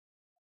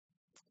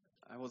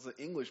I was an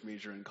English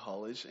major in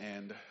college,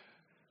 and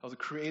I was a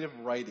creative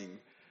writing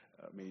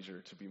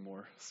major, to be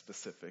more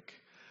specific.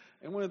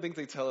 And one of the things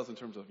they tell us in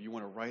terms of you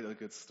want to write a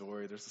good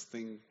story, there's this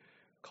thing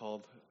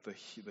called the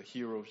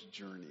hero's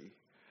journey.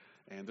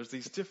 And there's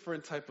these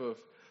different type of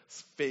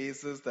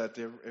phases that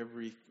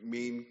every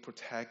main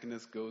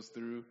protagonist goes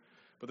through.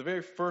 But the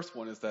very first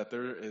one is that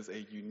there is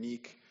a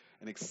unique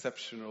and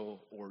exceptional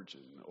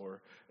origin,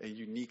 or a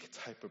unique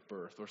type of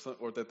birth,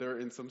 or that they're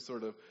in some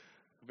sort of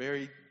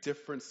very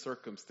different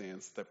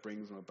circumstance that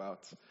brings them about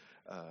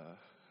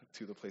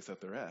to the place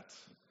that they're at.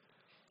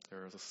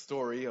 There is a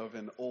story of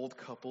an old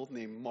couple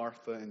named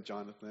Martha and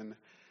Jonathan,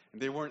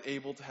 and they weren't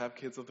able to have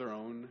kids of their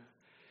own.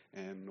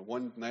 And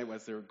one night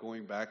as they were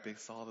going back, they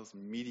saw this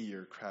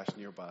meteor crash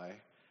nearby.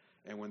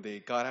 And when they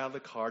got out of the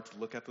car to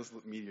look at this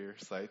meteor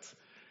site,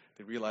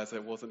 they realized that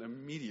it wasn't a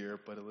meteor,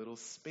 but a little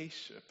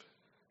spaceship.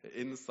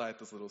 Inside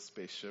this little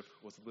spaceship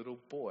was a little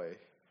boy.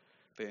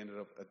 They ended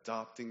up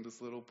adopting this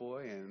little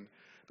boy, and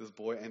this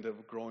boy ended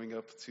up growing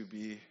up to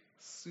be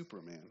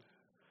Superman.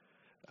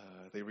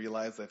 They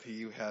realized that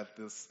he had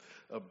this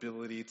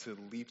ability to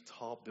leap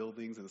tall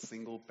buildings in a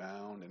single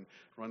bound and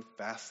run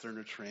faster in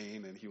a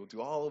train, and he will do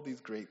all of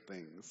these great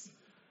things.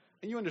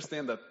 And you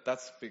understand that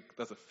that's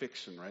a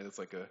fiction, right? It's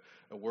like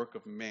a work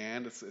of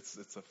man. It's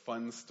a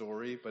fun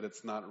story, but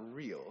it's not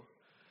real.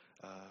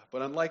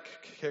 But unlike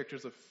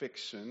characters of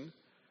fiction,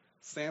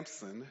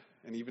 Samson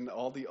and even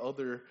all the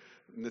other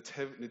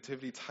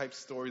nativity type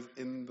stories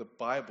in the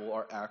Bible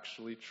are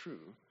actually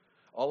true.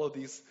 All of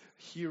these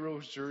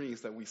heroes'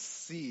 journeys that we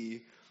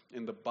see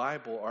in the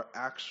Bible are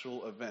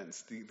actual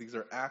events. These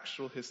are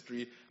actual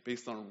history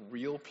based on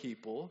real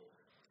people,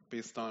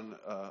 based on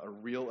a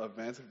real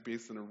event,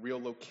 based on a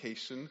real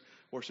location,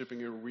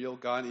 worshiping a real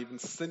God, and even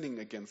sinning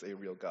against a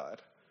real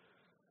God.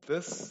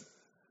 This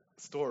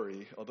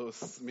story, although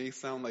it may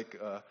sound like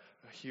a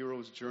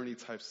hero's journey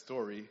type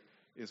story,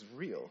 is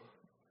real.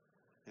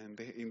 And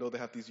they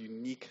have these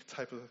unique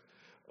type of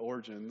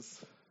origins,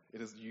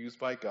 it is used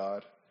by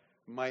God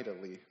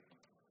mightily.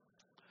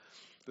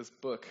 This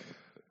book,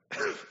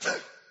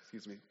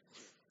 excuse me,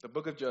 the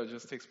book of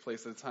Judges takes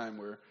place at a time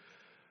where,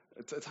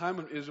 it's a time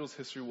when Israel's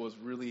history was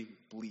really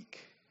bleak,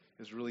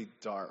 is really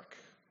dark.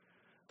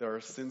 There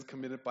are sins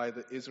committed by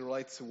the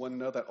Israelites to one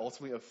another that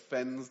ultimately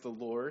offends the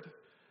Lord.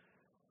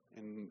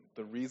 And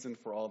the reason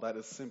for all that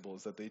is simple,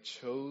 is that they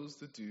chose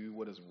to do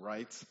what is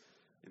right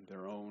in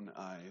their own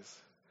eyes.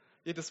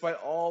 Yet despite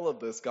all of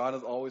this, God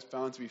has always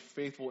found to be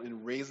faithful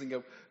in raising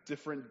up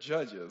different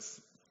judges.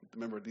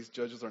 Remember, these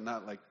judges are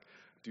not like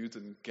dudes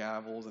in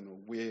gavels and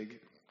a wig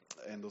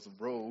and those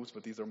robes,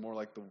 but these are more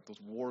like those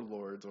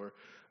warlords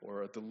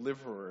or a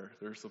deliverer.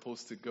 They're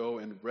supposed to go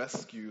and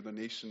rescue the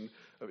nation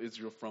of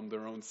Israel from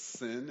their own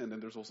sin, and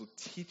then there's also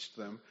teach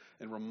them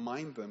and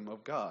remind them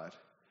of God.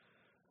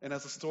 And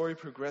as the story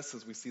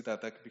progresses, we see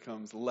that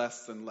becomes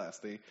less and less.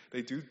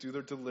 They do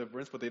their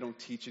deliverance, but they don't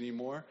teach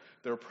anymore.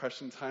 Their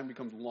oppression time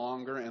becomes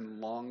longer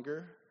and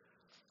longer.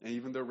 And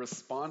even their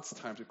response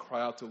time to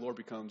cry out to the Lord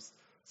becomes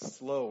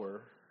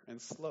slower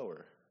and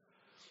slower.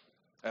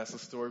 As the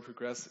story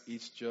progresses,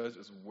 each judge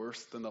is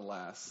worse than the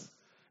last,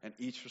 and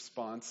each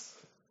response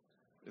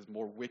is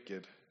more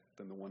wicked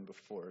than the one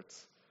before it.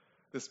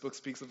 This book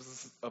speaks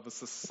of a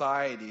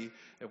society,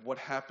 of what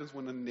happens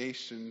when a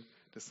nation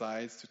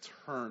decides to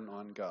turn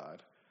on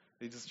God.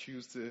 They just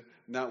choose to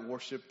not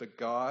worship the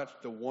God,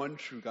 the one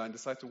true God, and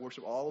decide to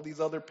worship all of these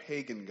other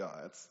pagan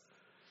gods.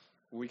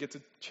 When we get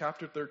to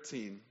chapter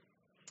 13,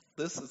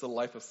 this is the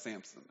life of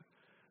Samson.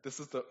 This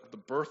is the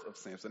birth of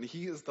Samson.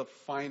 He is the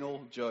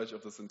final judge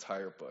of this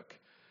entire book.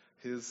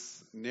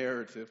 His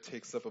narrative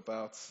takes up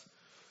about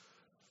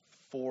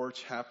 4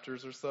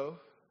 chapters or so.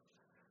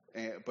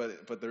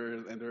 But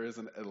there is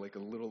a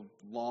little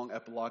long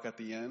epilogue at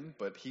the end.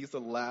 But he's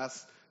the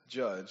last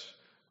judge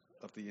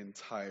of the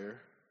entire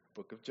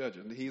book of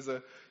Judges. And he's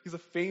a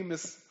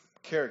famous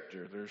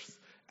character. There's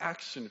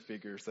action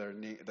figures that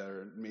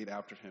are made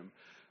after him.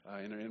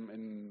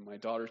 In my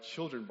daughter's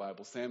children's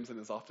Bible, Samson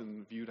is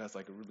often viewed as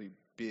like a really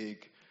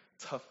big,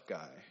 tough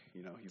guy.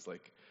 You know, he's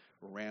like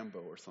Rambo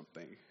or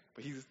something.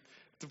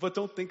 But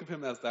don't think of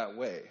him as that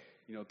way.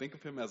 You know, think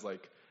of him as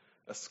like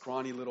a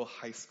scrawny little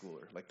high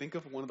schooler. Like think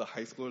of one of the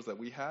high schoolers that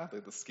we have,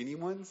 like the skinny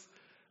ones.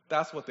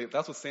 That's what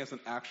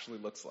Samson actually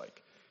looks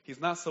like. He's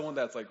not someone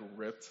that's like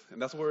ripped,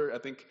 and that's where I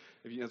think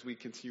as we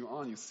continue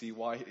on, you see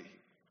why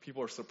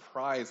people are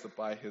surprised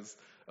by his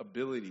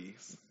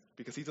abilities,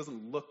 because he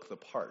doesn't look the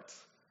part.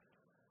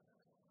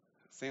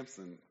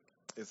 Samson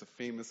is a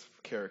famous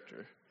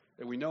character,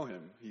 and we know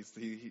him. He's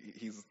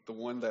the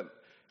one that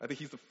I think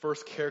he's the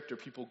first character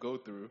people go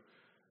through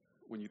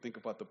when you think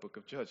about the book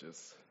of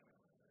Judges.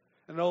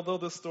 And although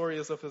the story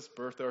is of his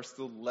birth, there are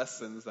still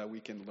lessons that we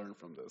can learn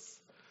from this.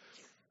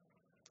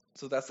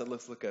 So that's it.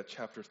 Let's look at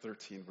chapter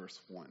 13, verse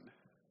 1.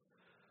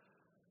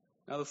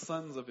 Now the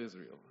sons of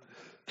Israel.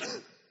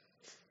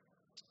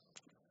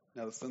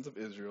 Now the sons of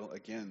Israel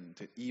again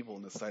did evil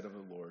in the sight of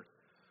the Lord,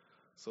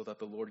 so that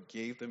the Lord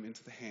gave them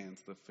into the hands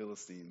of the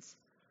Philistines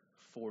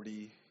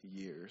 40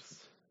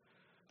 years.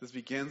 This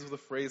begins with a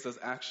phrase that's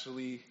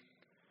actually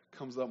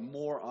comes up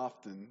more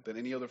often than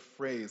any other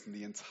phrase in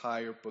the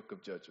entire book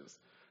of Judges.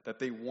 That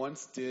they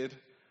once did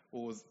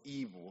what was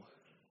evil.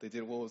 They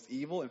did what was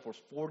evil, and for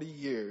 40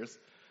 years,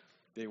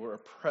 they were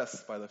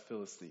oppressed by the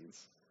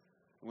Philistines.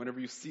 Whenever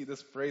you see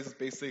this phrase, it's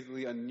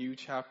basically a new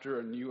chapter,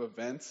 a new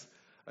event,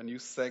 a new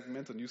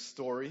segment, a new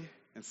story.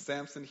 And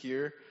Samson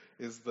here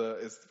the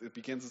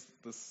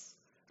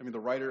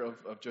writer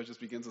of Judges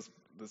begins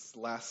this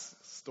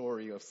last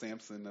story of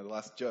Samson, the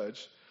last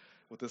judge,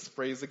 with this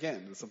phrase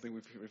again. It's something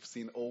we've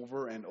seen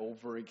over and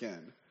over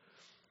again.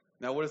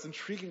 Now, what is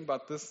intriguing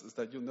about this is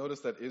that you'll notice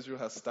that Israel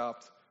has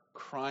stopped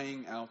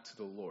crying out to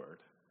the Lord.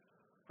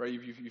 Right?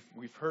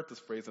 We've heard this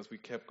phrase as we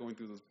kept going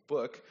through this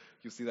book.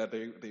 You see that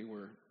they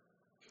were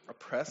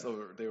oppressed,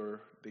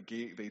 or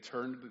they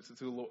turned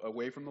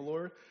away from the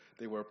Lord.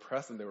 They were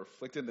oppressed and they were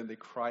afflicted, and then they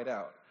cried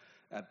out.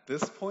 At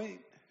this point,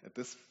 at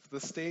this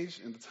stage,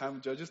 in the time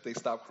of Judges, they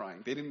stopped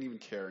crying. They didn't even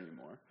care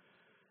anymore.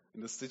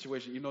 In this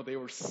situation, even though they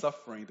were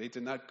suffering, they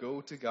did not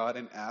go to God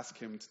and ask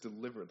Him to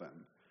deliver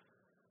them.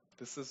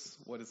 This is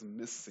what is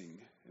missing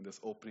in this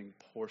opening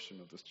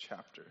portion of this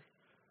chapter.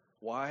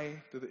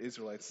 Why did the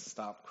Israelites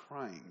stop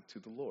crying to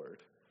the Lord?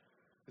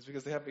 It's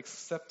because they have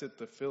accepted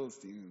the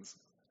Philistines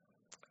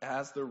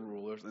as their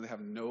rulers, and they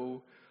have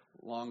no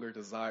longer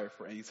desire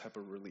for any type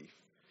of relief.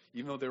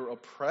 Even though they were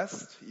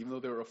oppressed, even though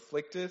they were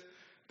afflicted,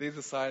 they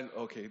decided,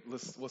 okay,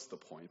 what's the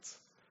point?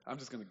 I'm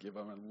just going to give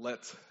up and let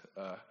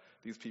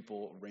these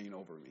people reign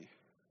over me.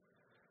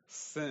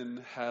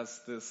 Sin has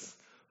this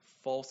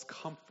false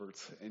comfort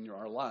in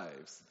our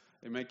lives.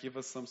 It might give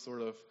us some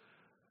sort of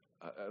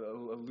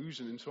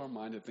illusion into our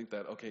mind to think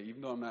that, okay,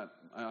 even though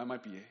I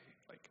might be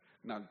like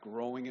not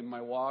growing in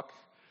my walk,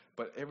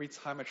 but every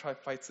time I try to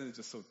fight sin, it's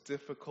just so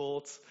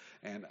difficult,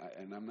 and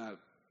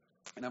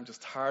I'm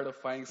just tired of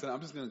fighting sin.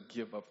 I'm just going to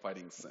give up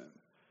fighting sin.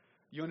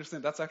 You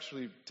understand that's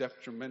actually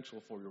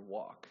detrimental for your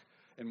walk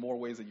in more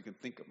ways than you can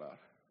think about.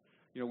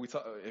 You know,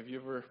 have you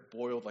ever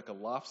boiled like a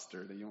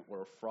lobster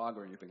or a frog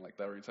or anything like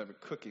that, or any type of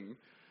cooking,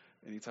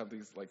 any type of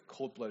these like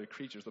cold-blooded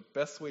creatures? The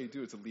best way to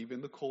do it is to leave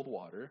in the cold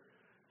water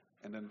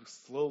and then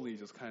slowly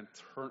just kind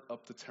of turn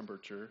up the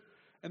temperature,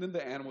 and then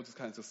the animal just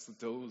kind of just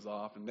doze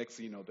off, and next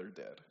thing you know, they're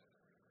dead.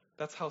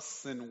 That's how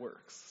sin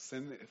works.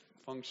 Sin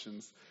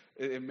functions.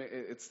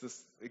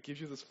 It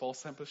gives you this false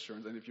sense of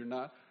assurance, and if you're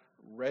not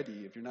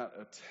ready, if you're not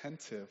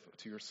attentive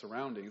to your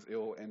surroundings, it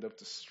will end up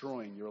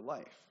destroying your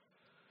life.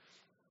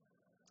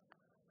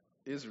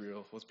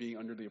 Israel was being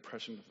under the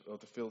oppression of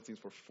the Philistines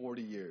for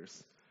 40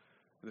 years.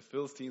 The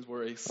Philistines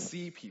were a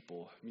sea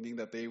people, meaning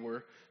that they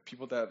were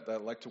people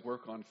that like to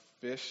work on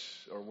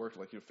fish, or work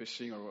like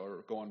fishing,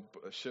 or go on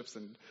ships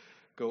and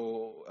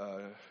go.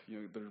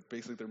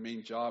 Basically their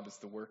main job is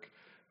to work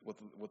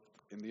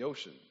in the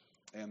ocean.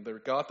 And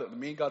the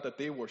main god that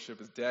they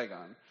worship is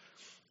Dagon.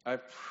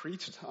 I've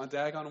preached on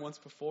Dagon once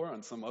before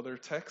on some other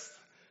text,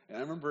 and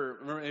I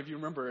remember if you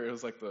remember,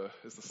 it's the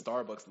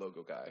Starbucks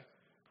logo guy,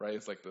 right?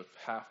 It's like the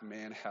half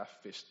man, half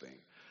fish thing.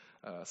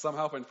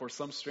 Somehow, and for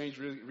some strange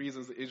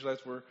reasons, the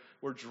Israelites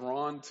were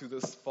drawn to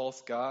this false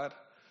god.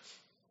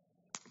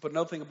 But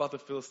another thing about the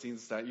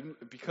Philistines is that even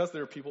because they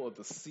were people of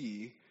the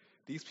sea,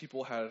 these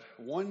people had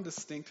one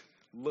distinct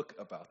look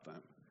about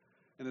them,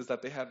 and is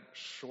that they had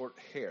short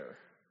hair.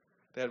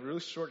 They had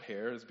really short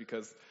hair, is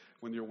because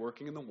when you're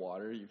working in the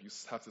water, if you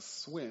have to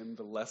swim,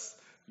 the less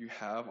you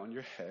have on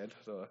your head,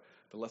 the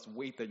less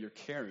weight that you're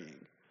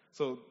carrying.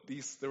 So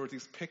there were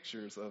these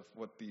pictures of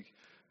what the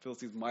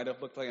Philistines might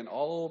have looked like, and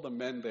all the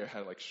men there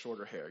had like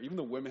shorter hair. Even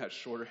the women had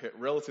shorter hair,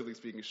 relatively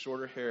speaking,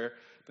 shorter hair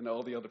than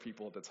all the other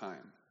people at the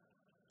time.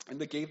 And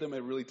they gave them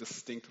a really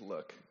distinct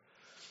look.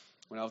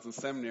 When I was in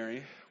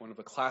seminary, one of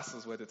the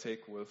classes we had to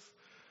take with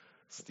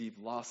Steve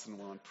Lawson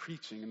while on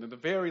preaching, and in the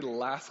very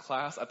last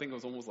class, I think it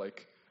was almost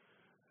like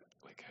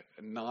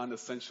a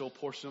non-essential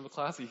portion of the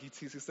class,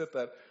 he said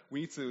that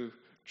we need to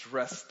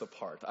dress the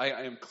part.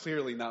 I am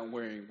clearly not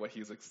wearing what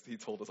he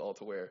told us all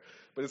to wear,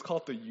 but it's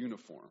called the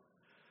uniform.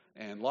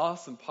 And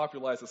Lawson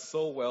popularized it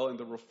so well in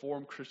the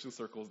Reformed Christian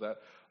circles that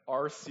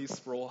R.C.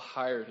 Sproul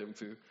hired him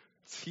to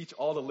teach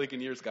all the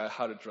Ligoniers guys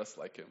how to dress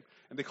like him.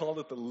 And they called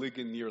it the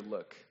Ligonier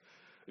look.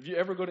 If you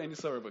ever go to any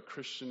sort of a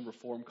Christian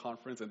Reformed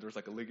conference and there's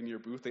like a Ligonier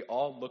booth, they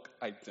all look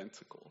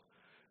identical.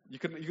 You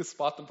can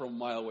spot them from a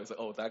mile away. It's like,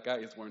 oh, that guy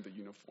is wearing the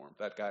uniform.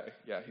 That guy,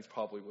 yeah, he's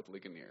probably with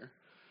Ligonier.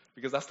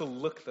 Because that's the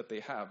look that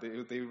they have.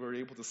 They were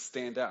able to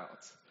stand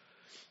out.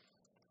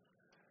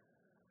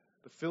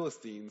 The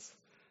Philistines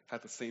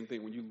had the same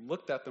thing. When you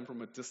looked at them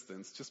from a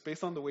distance, just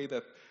based on the way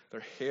that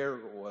their hair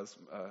was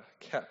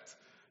kept,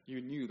 you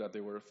knew that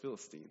they were a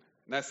Philistine.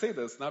 And I say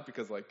this not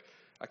because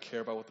I care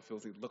about what the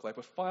Philistines look like,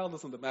 but file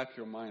this in the back of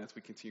your mind as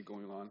we continue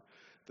going on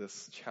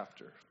this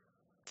chapter.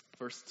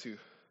 Verse 2.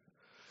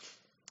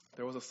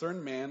 There was a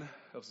certain man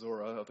of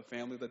Zorah, of the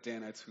family of the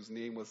Danites, whose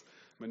name was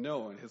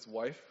Manoah, and his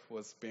wife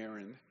was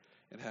barren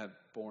and had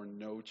borne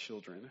no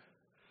children.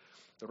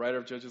 The writer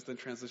of Judges then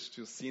transitions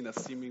to a scene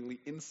that's seemingly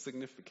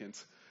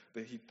insignificant.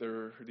 There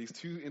are these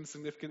two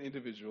insignificant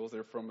individuals.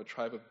 They're from the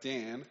tribe of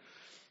Dan,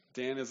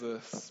 Dan is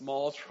a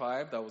small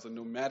tribe that was a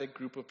nomadic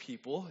group of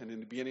people, and in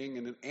the beginning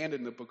and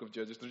in the book of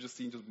Judges, they're just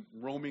seen just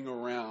roaming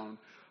around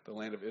the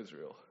land of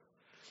Israel.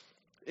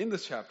 In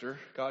this chapter,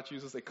 God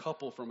chooses a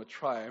couple from a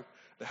tribe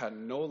that had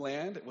no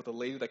land with a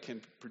lady that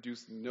can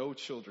produce no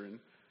children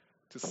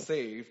to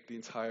save the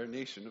entire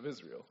nation of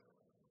Israel.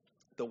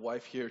 The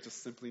wife here is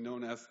just simply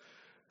known as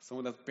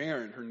someone that's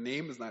barren. Her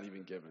name is not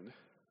even given.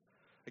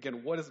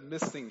 Again, what is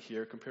missing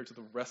here compared to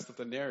the rest of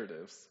the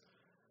narratives?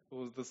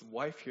 Well, this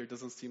wife here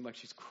doesn't seem like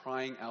she's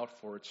crying out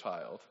for a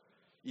child.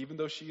 Even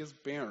though she is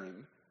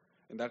barren,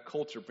 in that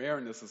culture,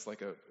 barrenness is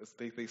like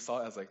they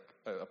saw it as like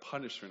a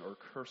punishment or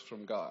a curse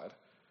from God.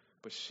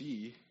 But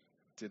she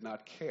did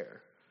not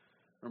care.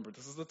 Remember,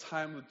 this is the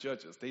time of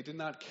Judges. They did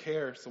not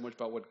care so much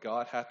about what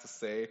God had to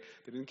say.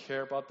 They didn't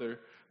care about the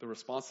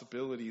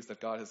responsibilities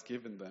that God has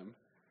given them.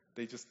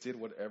 They just did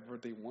whatever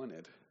they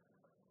wanted.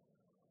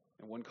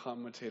 And one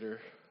commentator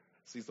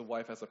sees the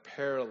wife as a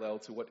parallel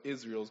to what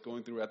Israel is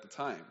going through at the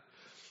time.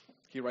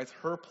 He writes,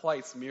 her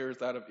plight mirrors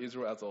that of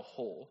Israel as a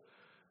whole,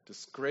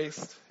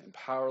 disgraced and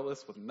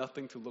powerless with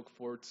nothing to look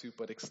forward to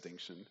but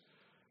extinction.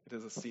 It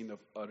is a scene of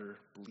utter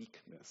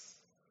bleakness.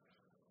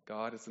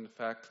 God is in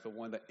fact the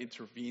one that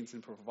intervenes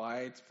and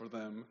provides for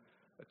them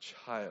a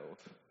child,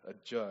 a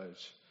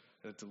judge,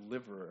 a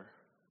deliverer,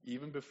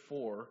 even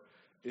before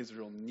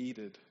Israel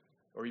needed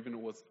or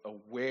even was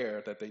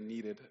aware that they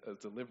needed a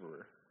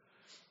deliverer.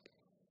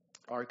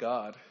 Our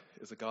God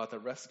is a God that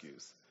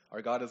rescues.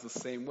 Our God is the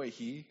same way.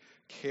 He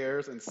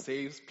cares and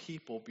saves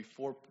people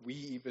before we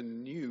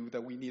even knew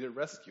that we needed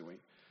rescuing.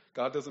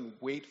 God doesn't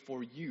wait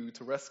for you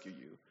to rescue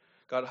you.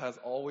 God has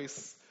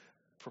always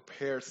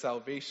prepared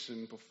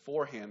salvation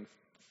beforehand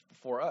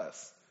for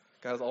us.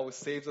 God has always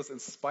saved us in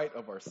spite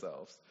of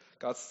ourselves.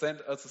 God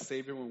sent us a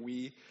Savior when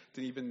we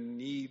didn't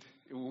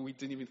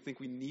even think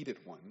we needed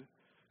one.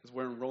 Because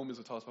where in Romans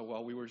it talks about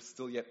while we were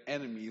still yet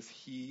enemies,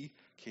 He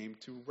came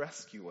to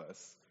rescue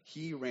us.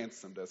 He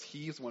ransomed us.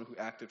 He's the one who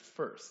acted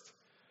first.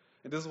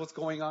 And this is what's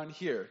going on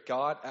here.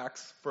 God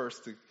acts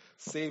first to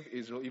save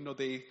Israel, even though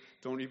they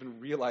don't even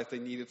realize they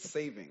needed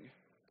saving.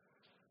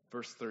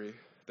 Verse 3,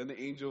 then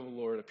the angel of the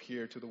Lord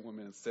appeared to the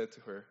woman and said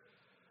to her,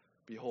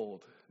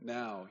 behold,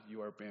 now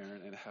you are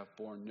barren and have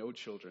borne no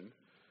children,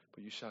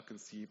 but you shall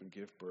conceive and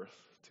give birth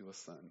to a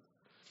son.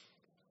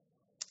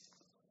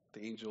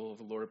 The angel of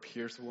the Lord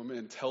appears to the woman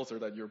and tells her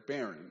that you're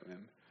barren.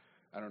 And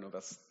I don't know,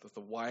 that's the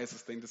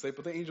wisest thing to say,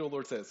 but the angel of the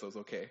Lord says so, it's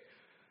okay.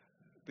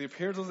 The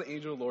appearance of the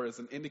angel of the Lord is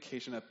an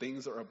indication that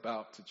things are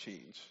about to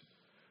change.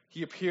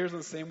 He appears in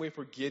the same way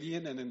for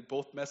Gideon, and in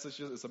both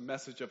messages is a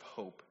message of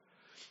hope.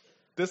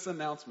 This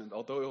announcement,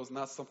 although it was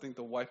not something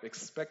the wife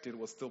expected,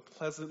 was still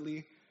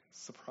pleasantly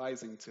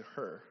surprising to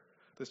her.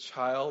 This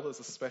child is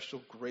a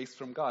special grace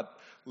from God.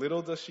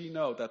 Little does she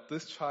know that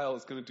this child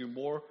is going to do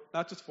more,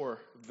 not just for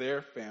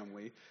their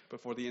family,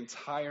 but for the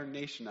entire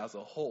nation as a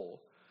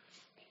whole.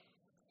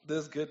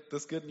 This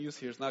good news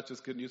here is not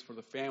just good news for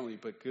the family,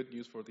 but good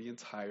news for the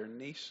entire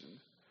nation.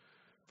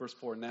 Verse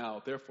 4,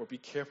 now, therefore, be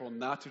careful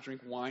not to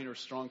drink wine or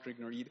strong drink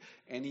nor eat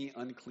any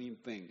unclean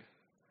thing.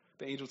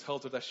 The angel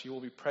tells her that she will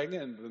be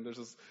pregnant, and there's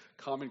this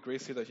common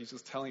grace here that he's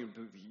just telling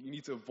him, you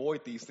need to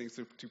avoid these things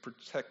to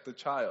protect the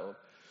child.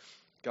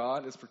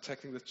 God is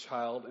protecting the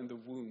child in the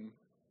womb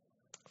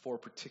for a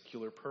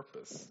particular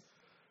purpose.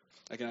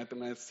 Again,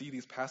 when I see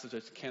these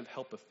passages, I can't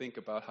help but think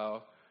about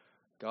how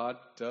God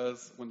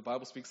does, when the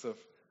Bible speaks of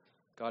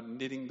God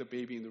knitting the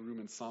baby in the womb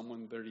in Psalm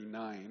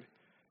 139,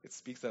 it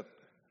speaks that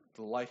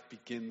the life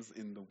begins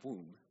in the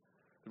womb.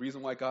 The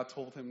reason why God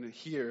told him to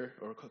here,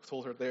 or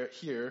told her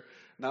here,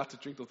 not to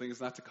drink those things,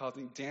 is not to cause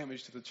any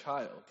damage to the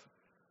child.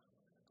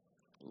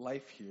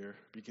 Life here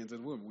begins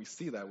in the womb. We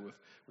see that with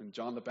when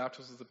John the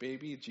Baptist was a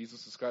baby,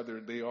 Jesus described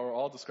they are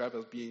all described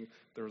as being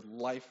there's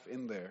life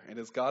in there. And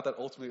it's God that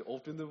ultimately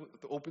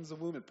opens the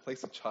womb and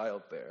places a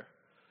child there.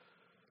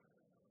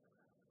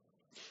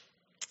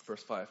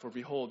 Verse 5, for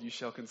behold, you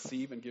shall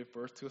conceive and give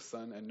birth to a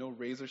son, and no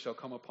razor shall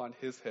come upon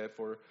his head,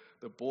 for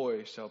the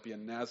boy shall be a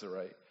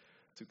Nazarite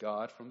to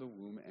God from the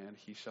womb, and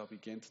he shall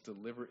begin to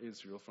deliver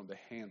Israel from the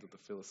hands of the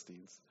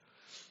Philistines.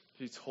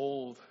 She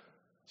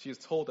is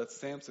told that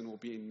Samson will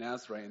be a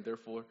Nazarite, and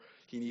therefore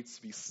he needs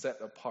to be set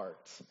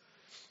apart.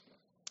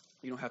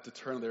 You don't have to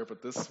turn there,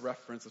 but this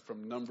reference is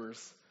from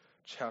Numbers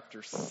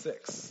chapter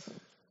 6.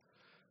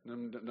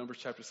 Numbers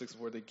chapter 6 is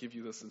where they give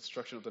you this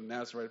instruction of the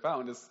Nazarite vow.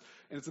 And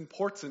it's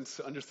important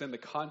to understand the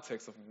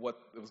context of what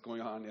was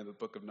going on in the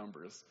book of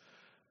Numbers.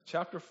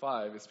 Chapter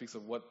 5, it speaks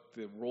of what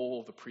the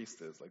role of the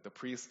priest is. Like the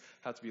priest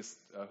had to be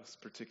a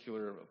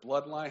particular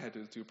bloodline, had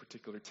to do a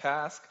particular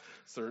task.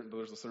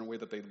 There's a certain way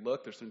that they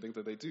look, there's certain things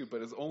that they do,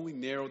 but it's only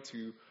narrowed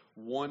to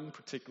one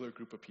particular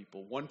group of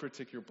people, one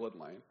particular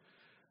bloodline.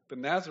 The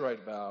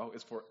Nazarite vow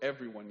is for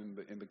everyone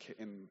in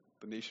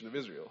the nation of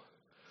Israel.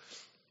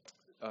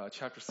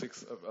 Chapter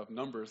 6 of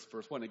Numbers,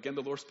 verse 1. Again,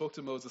 the Lord spoke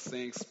to Moses,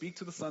 saying, speak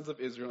to the sons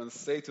of Israel and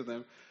say to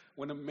them,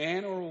 when a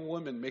man or a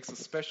woman makes a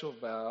special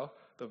vow,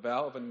 the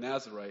vow of a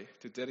Nazarite,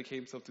 to dedicate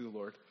himself to the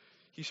Lord,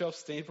 he shall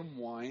abstain from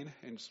wine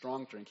and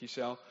strong drink. He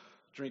shall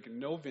drink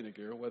no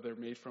vinegar, whether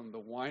made from the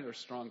wine or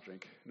strong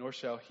drink, nor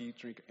shall he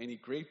drink any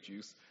grape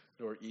juice,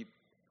 nor eat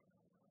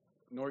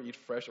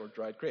fresh or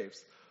dried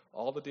grapes.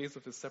 All the days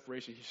of his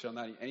separation he shall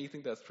not eat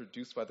anything that is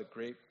produced by the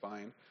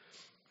grapevine,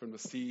 from the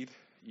seed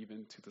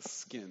even to the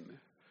skin.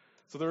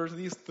 So there are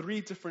these three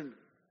different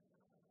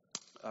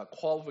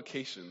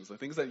qualifications, the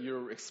things that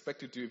you're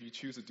expected to do if you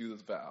choose to do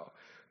this vow.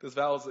 This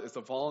vow is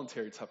a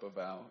voluntary type of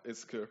vow.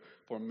 It's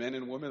for men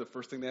and women. The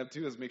first thing they have to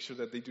do is make sure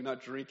that they do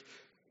not drink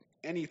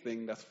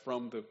anything that's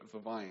from the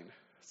vine.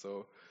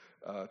 So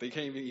they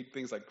can't even eat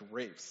things like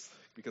grapes,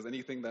 because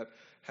anything that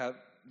had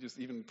just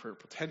even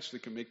potentially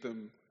can make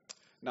them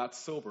not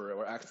sober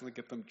or accidentally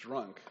get them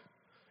drunk.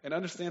 And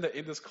understand that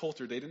in this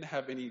culture, they didn't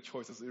have any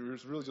choices. It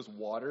was really just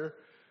water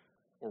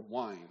or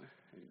wine.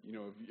 You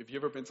know, if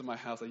you've ever been to my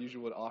house, I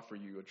usually would offer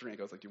you a drink.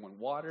 I was like, do you want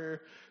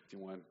water? Do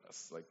you want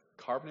like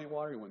carbonated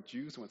water? Do you want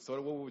juice? Do you want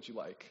soda? What would you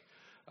like?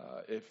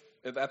 If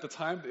at the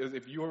time,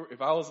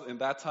 if I was in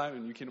that time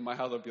and you came to my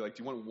house, I'd be like,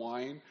 do you want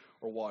wine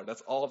or water?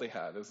 That's all they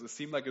had. It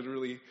seemed like it was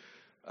really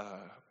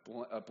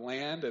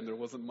bland and there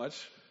wasn't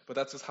much, but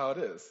that's just how it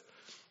is.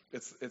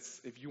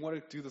 It's if you want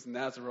to do this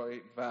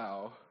Nazirite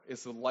vow,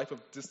 it's a life of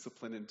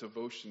discipline and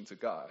devotion to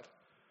God.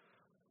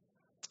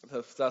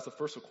 That's the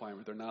first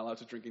requirement. They're not allowed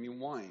to drink any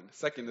wine.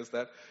 Second is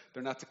that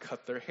they're not to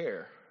cut their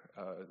hair.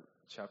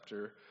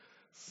 Chapter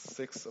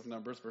 6 of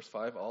Numbers, verse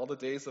 5, all the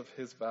days of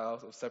his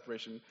vows of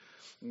separation,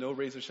 no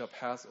razor shall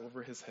pass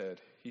over his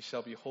head. He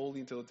shall be holy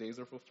until the days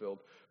are fulfilled,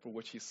 for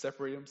which he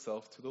separated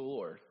himself to the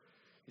Lord.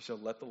 He shall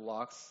let the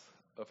locks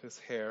of his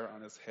hair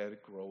on his head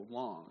grow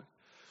long.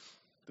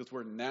 This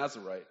word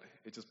Nazirite,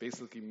 it just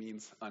basically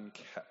means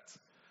unkept.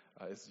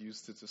 It's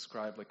used to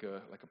describe like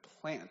a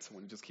plant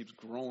when it just keeps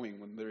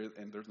growing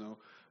and there's no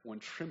one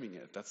trimming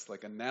it. That's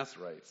like a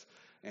Nazirite.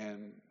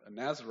 And a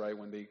Nazirite,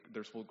 when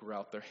they're supposed to grow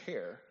out their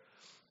hair.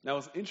 Now,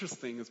 what's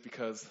interesting is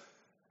because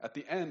at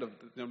the end of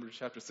Numbers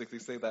chapter 6, they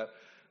say that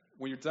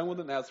when you're done with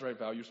the Nazirite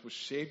vow, you're supposed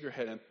to shave your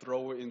head and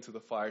throw it into the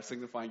fire,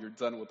 signifying you're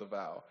done with the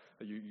vow,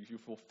 that you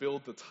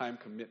fulfilled the time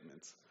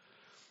commitment.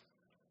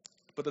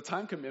 But the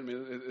time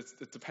commitment,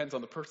 it depends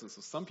on the person. So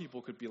some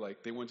people could be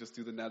like, they want to just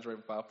do the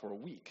Nazirite vow for a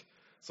week.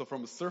 So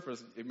from the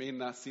surface, it may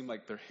not seem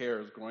like their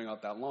hair is growing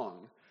out that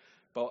long.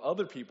 But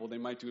other people, they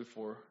might do it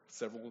for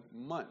several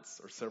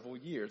months or several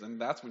years. And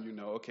that's when you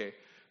know, okay,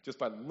 just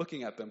by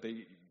looking at them,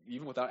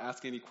 even without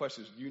asking any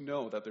questions, you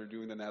know that they're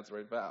doing the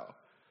Nazirite vow.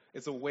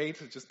 It's a way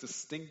to just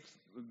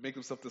make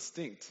themselves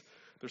distinct.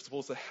 They're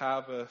supposed to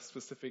have a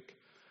specific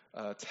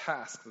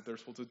task that they're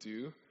supposed to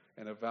do,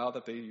 and a vow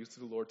that they use to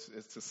the Lord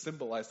is to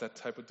symbolize that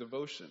type of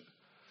devotion.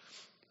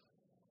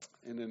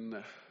 And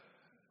then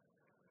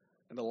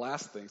the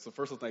last thing, so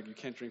first is like you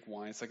can't drink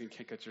wine, second, you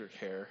can't cut your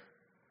hair,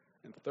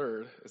 and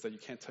third is that you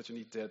can't touch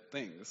any dead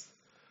things.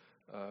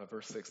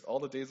 Verse 6, all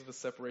the days of his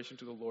separation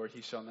to the Lord,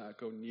 he shall not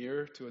go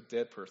near to a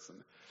dead person.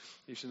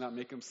 He shall not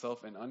make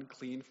himself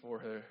unclean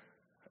for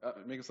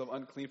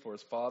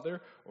his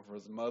father, or for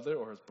his mother,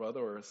 or his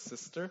brother, or his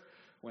sister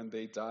when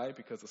they die,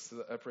 because the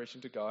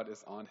separation to God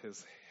is on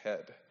his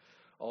head.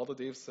 All the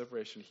days of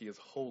separation, he is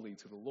holy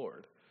to the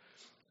Lord.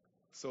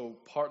 So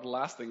the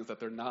last thing is that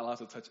they're not allowed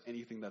to touch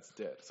anything that's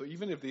dead. So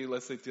even if they,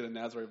 let's say, did a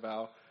Nazirite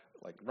vow,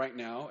 like right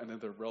now, and then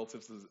their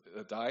relatives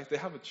die, they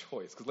have a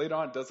choice. Because later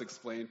on it does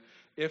explain,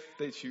 if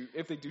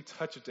they do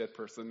touch a dead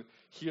person,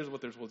 here's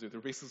what they're supposed to do.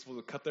 They're basically supposed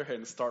to cut their head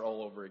and start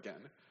all over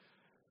again.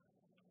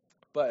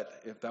 But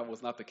if that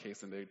was not the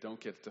case and they don't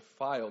get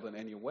defiled in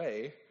any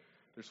way,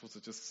 they're supposed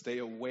to just stay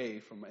away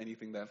from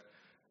anything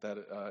that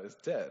is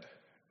dead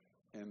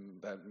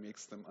and that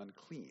makes them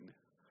unclean.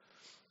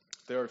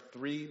 There are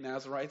 3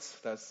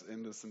 Nazirites that's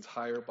in this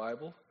entire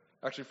Bible.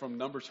 Actually, from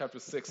Numbers chapter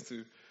 6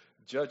 to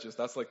Judges,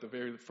 that's like the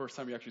very first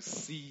time you actually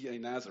see a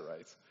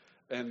Nazirite.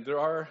 And there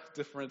are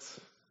different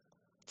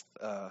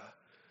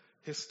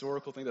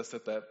historical things that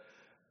said that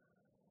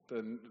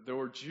there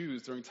were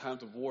Jews during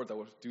times of war that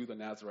would do the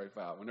Nazirite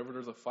vow. Whenever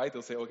there's a fight,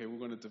 they'll say, okay, we're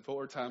going to devote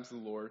our time to the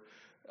Lord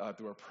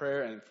through our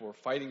prayer and for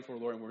fighting for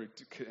the Lord,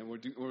 and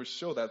we'll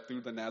show that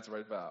through the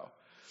Nazirite vow.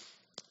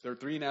 There are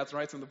 3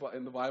 Nazirites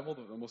in the Bible.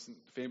 The most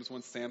famous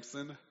one,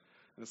 Samson, and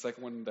the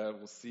second one that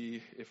we'll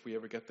see if we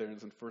ever get there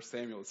is in 1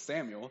 Samuel, is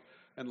Samuel,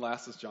 and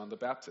last is John the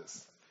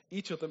Baptist.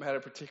 Each of them had a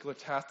particular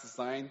task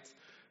designed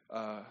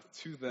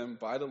to them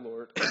by the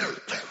Lord.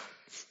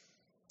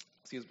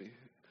 Excuse me.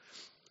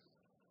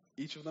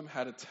 Each of them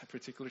had a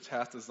particular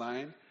task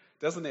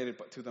designated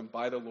to them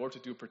by the Lord to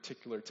do a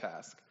particular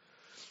task.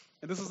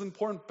 And this is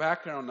important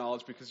background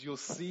knowledge because you'll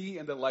see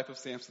in the life of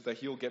Samson that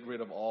he'll get rid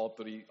of all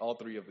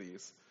three of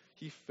these.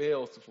 He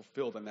fails to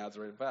fulfill the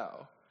Nazirite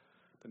vow.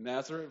 The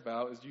Nazirite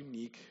vow is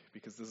unique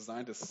because it's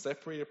designed to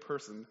separate a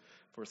person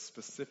for a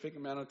specific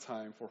amount of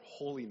time for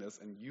holiness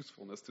and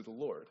usefulness to the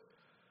Lord.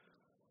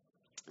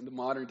 In the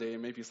modern day, it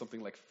may be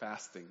something like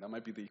fasting. That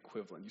might be the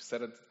equivalent. You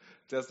set a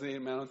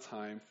designated amount of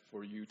time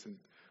for you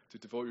to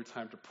devote your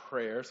time to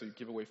prayer, so you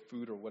give away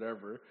food or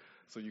whatever,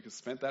 so you can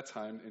spend that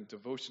time in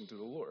devotion to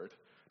the Lord.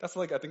 That's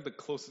like, I think, the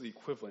closest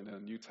equivalent in a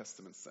New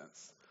Testament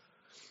sense.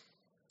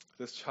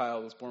 This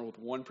child was born with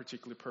one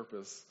particular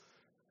purpose,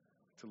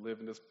 to live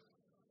in this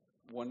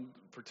one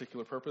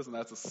particular purpose, and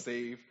that's to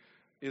save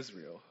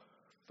Israel.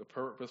 The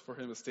purpose for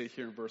him is stated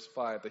here in verse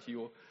 5, that he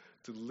will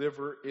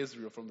deliver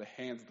Israel from the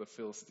hands of the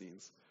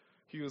Philistines.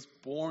 He was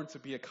born to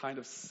be a kind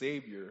of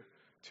savior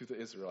to the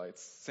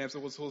Israelites.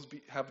 Samson was supposed to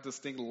have a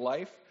distinct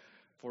life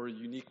for a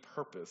unique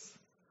purpose.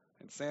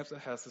 And Samson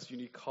has this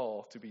unique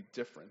call to be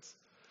different.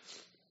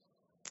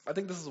 I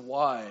think this is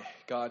why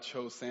God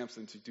chose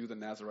Samson to do the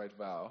Nazirite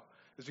vow.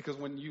 It's because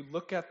when you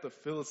look at the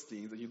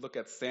Philistines and you look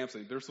at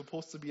Samson, there's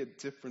supposed to be a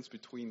difference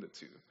between the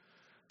two.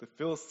 The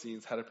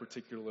Philistines had a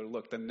particular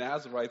look. The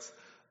Nazirites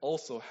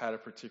also had a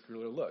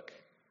particular look.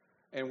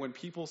 And when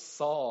people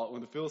saw,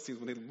 when the Philistines,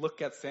 when they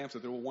look at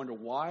Samson, they will wonder,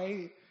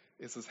 why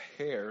is his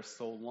hair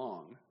so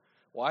long?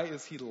 Why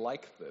is he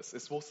like this?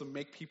 It's supposed to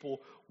make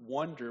people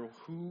wonder,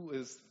 who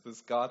is this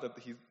God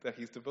that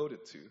he's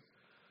devoted to?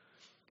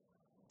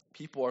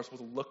 People are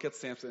supposed to look at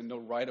Samson and know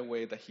right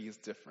away that he is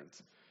different.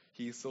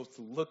 He's supposed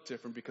to look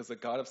different because the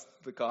God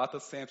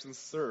that Samson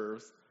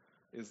serves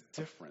is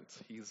different.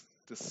 He's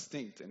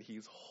distinct and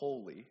he's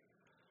holy.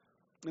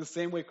 In the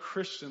same way,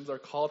 Christians are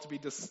called to be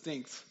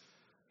distinct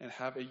and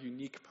have a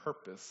unique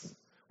purpose.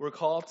 We're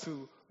called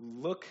to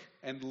look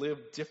and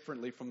live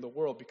differently from the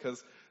world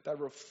because that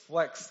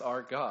reflects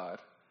our God.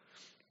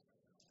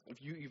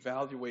 If you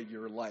evaluate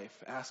your life,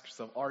 ask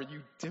yourself, are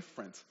you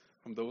different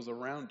from those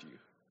around you?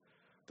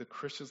 The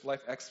Christian's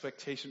life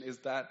expectation is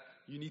that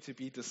you need to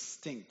be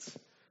distinct.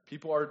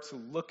 People are to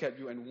look at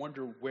you and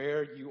wonder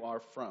where you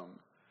are from.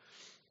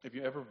 If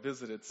you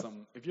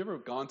ever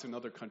gone to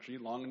another country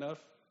long enough,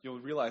 you'll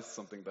realize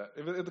something, that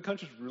if the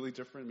country's really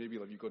different, maybe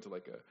like you go to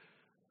like a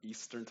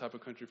Eastern type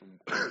of country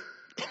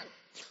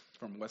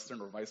from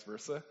Western or vice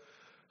versa,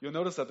 you'll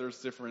notice that there's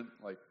different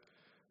like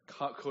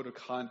code of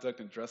conduct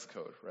and dress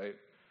code, right?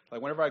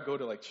 Like whenever I go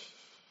to like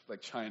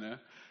China,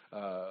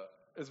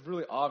 it's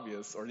really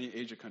obvious, or any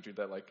Asian country,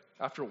 that like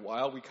after a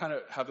while we kind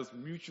of have this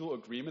mutual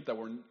agreement that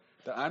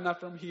I'm not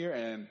from here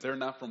and they're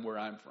not from where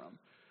I'm from.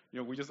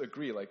 We just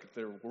agree, like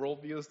their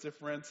worldview is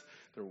different,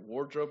 their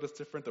wardrobe is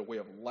different, their way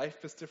of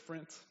life is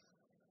different.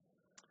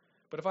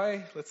 But if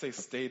I, let's say,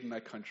 stayed in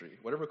that country,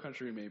 whatever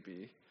country it may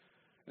be,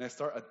 and I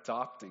start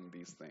adopting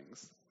these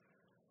things,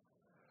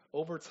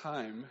 over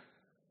time,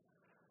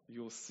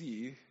 you'll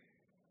see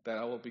that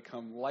I will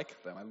become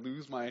like them. I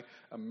lose my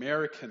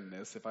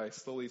Americanness if I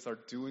slowly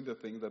start doing the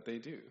things that they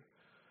do.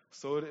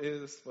 So it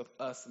is with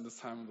us in this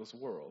time of this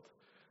world.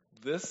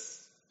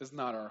 This is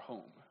not our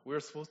home. We're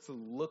supposed to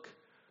look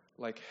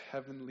like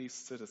heavenly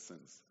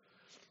citizens.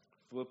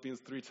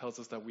 Philippians 3 tells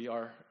us that we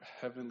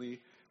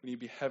need to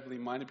be heavenly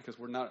minded because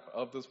we're not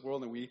of this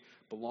world and we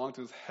belong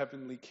to this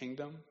heavenly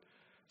kingdom.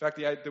 In fact,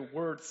 the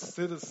word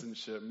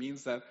citizenship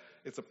means that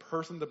it's a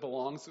person that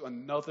belongs to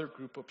another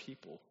group of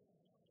people.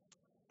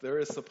 There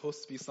is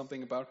supposed to be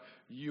something about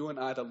you and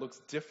I that looks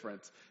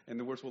different. And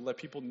the words will let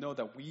people know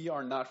that we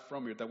are not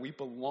from here, that we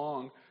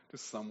belong to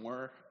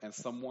somewhere and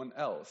someone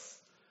else.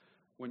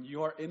 When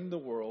you are in the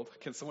world,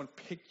 can someone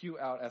pick you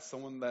out as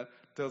someone that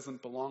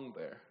doesn't belong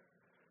there?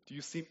 Do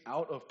you seem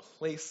out of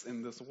place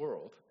in this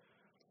world?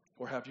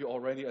 Or have you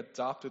already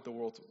adopted the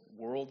world's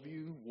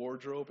worldview,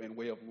 wardrobe, and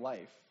way of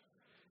life?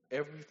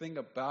 Everything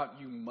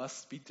about you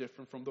must be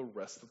different from the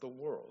rest of the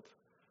world.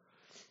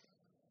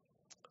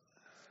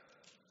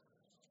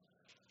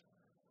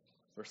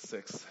 Verse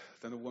 6,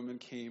 then the woman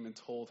came and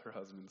told her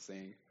husband,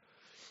 saying,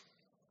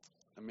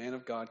 a man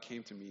of God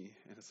came to me,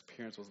 and his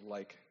appearance was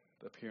like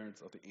the appearance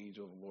of the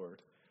angel of the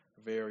Lord.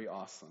 Very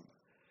awesome.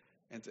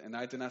 And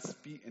I did not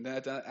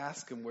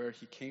ask him where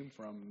he came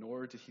from,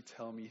 nor did he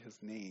tell me his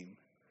name.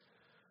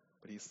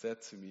 But he said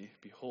to me,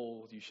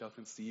 behold, you shall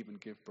conceive and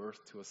give birth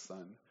to a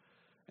son.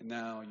 And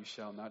now you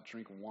shall not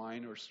drink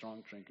wine or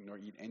strong drink, nor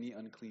eat any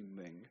unclean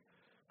thing.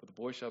 But the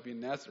boy shall be a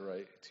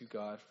Nazirite to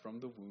God from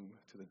the womb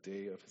to the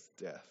day of his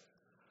death.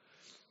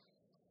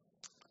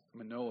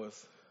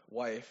 Manoah's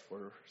wife,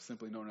 or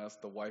simply known as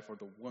the wife or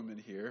the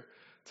woman here,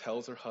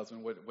 tells her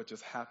husband what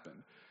just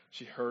happened.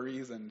 She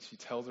hurries and she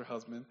tells her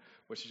husband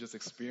what she just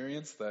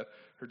experienced, that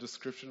her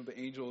description of the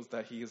angel is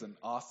that he is an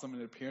awesome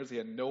in appearance. He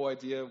had no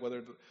idea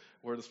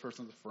where this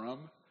person is from.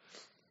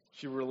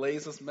 She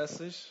relays this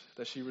message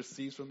that she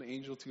receives from the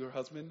angel to her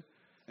husband.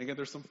 And again,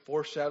 there's some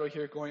foreshadow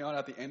here going on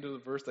at the end of the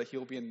verse that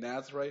he'll be a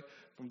Nazirite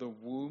from the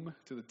womb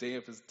to the day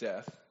of his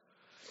death.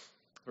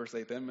 Verse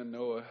 8, then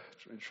Manoah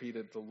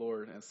entreated the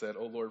Lord and said,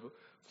 O Lord,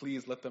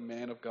 please let the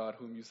man of God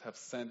whom you have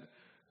sent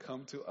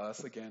come to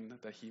us again,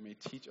 that he may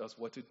teach us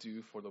what to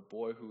do for the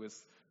boy who is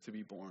to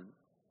be born.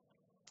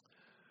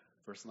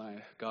 Verse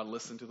 9, God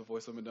listened to the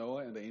voice of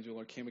Manoah, and the angel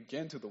Lord came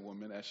again to the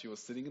woman as she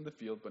was sitting in the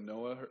field, but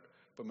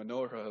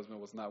Manoah, her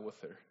husband, was not with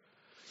her.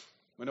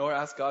 Manoah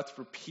asked God to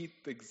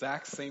repeat the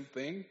exact same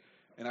thing,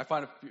 and I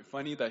find it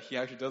funny that he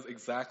actually does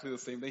exactly the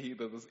same thing.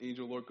 That this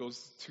angel Lord goes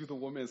to the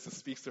woman and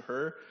speaks to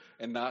her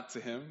and not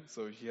to him.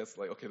 So he has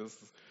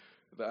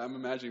I'm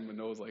imagining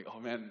Manoah's like, oh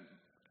man,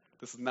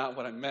 this is not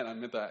what I meant. I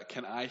meant that,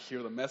 can I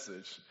hear the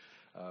message?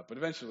 But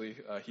eventually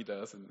he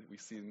does, and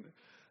we've seen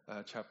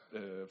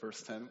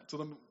verse 10. So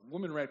the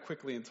woman ran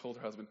quickly and told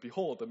her husband,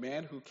 "Behold, the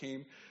man who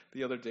came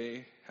the other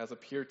day has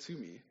appeared to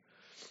me."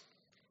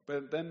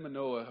 But then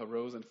Manoah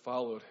arose and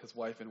followed his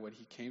wife, and when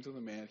he came to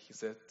the man, he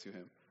said to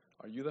him,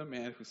 "Are you the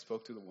man who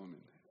spoke to the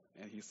woman?"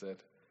 And he said,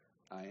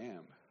 "I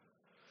am."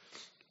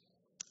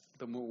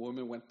 The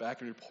woman went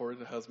back and reported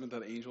to the husband that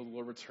the angel of the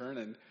Lord returned,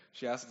 and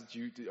she asked,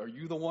 "Are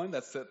you the one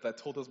that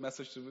told this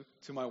message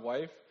to my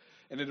wife?"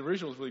 And in the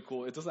original is really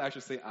cool. It doesn't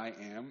actually say "I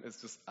am." It's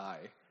just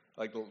 "I,"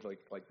 like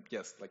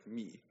yes, like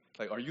me.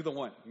 Like, are you the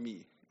one?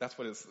 Me. That's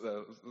what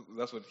the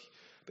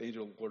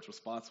angel of the Lord's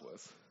response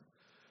was.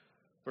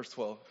 Verse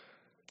 12.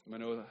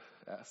 Manoah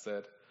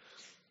said,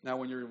 "Now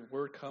when your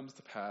word comes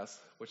to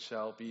pass, what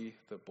shall be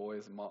the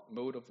boy's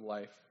mode of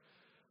life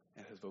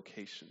and his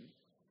vocation?"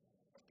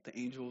 The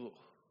angel,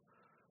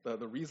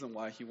 the reason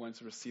why he wanted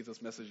to receive this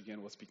message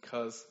again was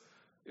because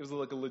it was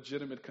like a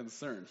legitimate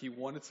concern. He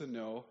wanted to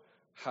know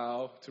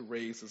how to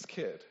raise his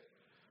kid.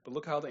 But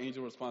look how the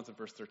angel responds in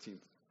verse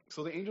 13.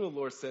 So the angel of the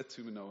Lord said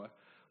to Manoah,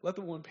 "Let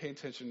the woman pay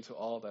attention to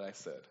all that I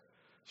said.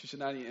 She should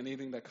not eat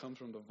anything that comes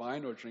from the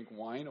vine, or drink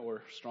wine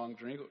or strong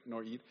drink,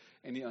 nor eat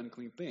any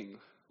unclean thing.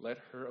 Let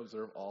her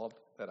observe all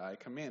that I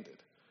commanded."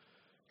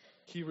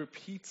 He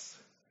repeats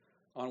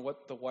on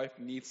what the wife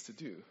needs to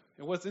do.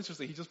 And what's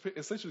interesting, he just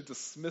essentially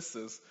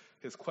dismisses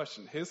his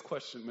question.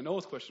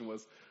 Manoah's question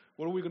was,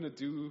 what are we going to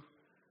do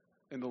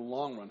in the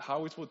long run? How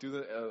are we supposed to do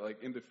that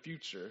in the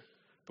future?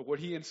 But what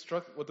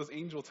this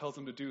angel tells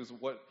him to do is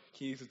what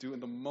he needs to do in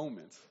the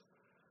moment.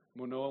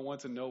 Manoah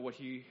wants to know what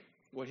he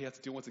has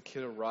to do once a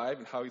kid arrives,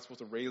 and how he's supposed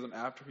to raise him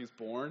after he's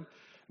born,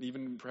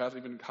 and perhaps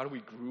how do we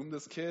groom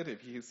this kid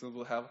if he's supposed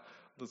to have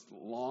this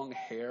long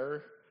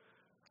hair.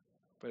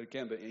 But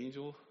again, the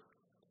angel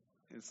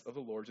of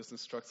the Lord just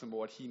instructs him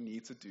what he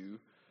needs to do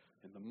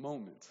in the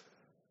moment.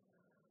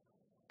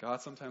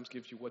 God sometimes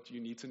gives you what you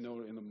need to know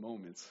in the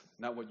moment,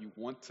 not what you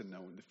want to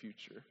know in the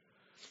future.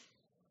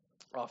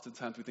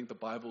 Oftentimes we think the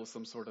Bible is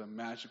some sort of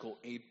magical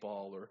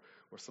 8-ball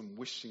or some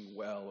wishing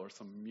well or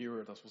some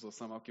mirror that's supposed to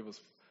somehow give us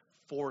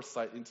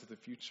foresight into the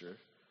future.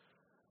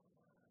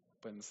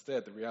 But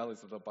instead, the reality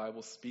is that the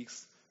Bible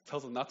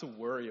tells us not to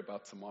worry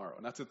about tomorrow,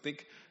 not to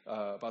think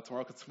about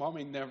tomorrow, because tomorrow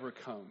may never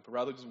come, but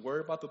rather just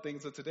worry about the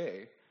things of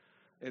today.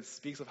 It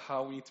speaks of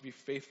how we need to be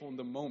faithful in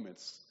the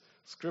moments.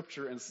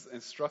 Scripture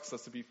instructs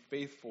us to be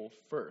faithful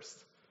first.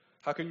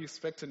 How can you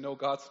expect to know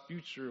God's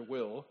future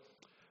will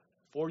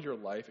for your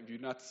life if you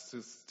do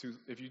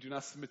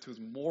not submit to His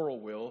moral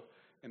will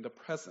in the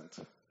present?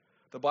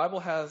 The Bible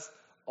has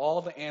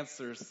all the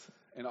answers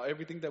and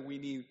everything that we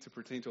need to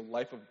pertain to a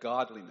life of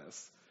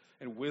godliness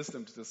and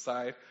wisdom to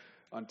decide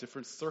on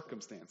different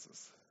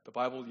circumstances. The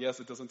Bible, yes,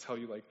 it doesn't tell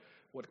you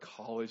what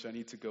college I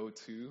need to go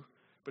to,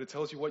 but it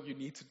tells you what you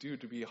need to do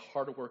to be a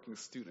hardworking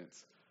student.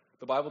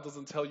 The Bible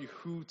doesn't tell you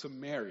who to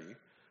marry,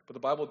 but the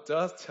Bible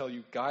does tell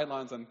you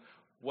guidelines on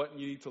what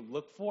you need to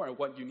look for and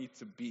what you need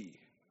to be.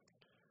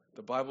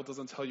 The Bible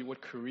doesn't tell you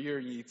what career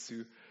you need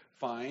to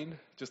find,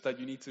 just that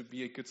you need to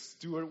be a good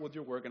steward with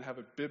your work and have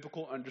a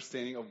biblical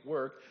understanding of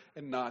work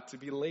and not to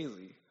be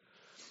lazy.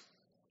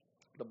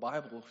 The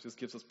Bible just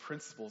gives us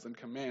principles and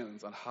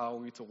commands on how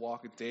we need to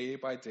walk day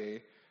by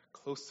day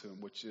close to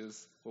Him, which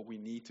is what we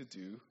need to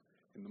do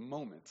in the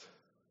moment.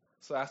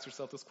 So ask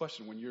yourself this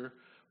question: when you're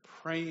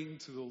praying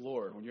to the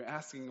Lord, when you're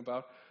asking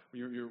about,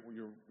 you're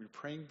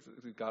praying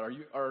to God,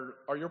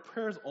 are your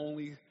prayers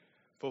only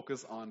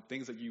focused on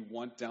things that you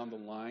want down the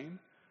line,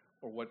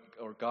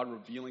 or God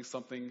revealing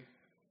something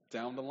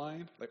down the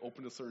line, like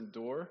open a certain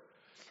door?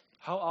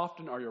 How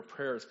often are your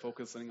prayers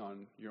focusing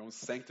on your own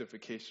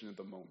sanctification in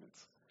the moment?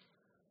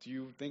 Do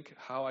you think,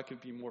 how I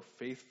could be more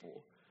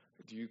faithful?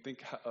 Do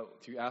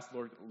you ask,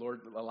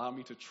 Lord, allow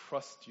me to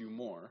trust you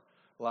more?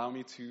 Allow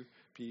me to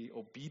be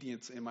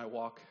obedient in my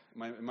walk,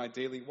 in my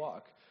daily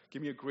walk.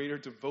 Give me a greater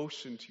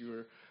devotion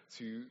to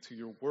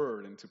your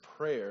word and to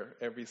prayer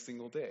every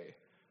single day.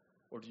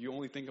 Or do you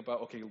only think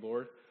about, okay,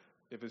 Lord,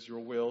 if it's your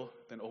will,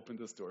 then open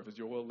this door. If it's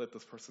your will, let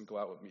this person go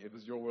out with me. If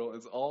it's your will,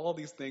 it's all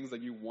these things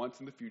that you want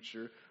in the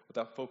future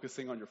without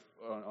focusing on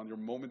your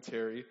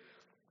momentary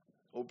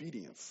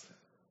obedience.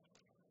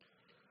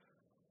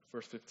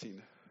 Verse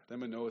 15,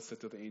 then Manoah said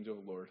to the angel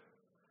of the Lord,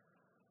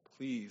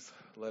 "Please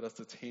let us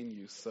detain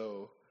you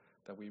so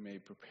that we may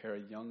prepare a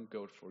young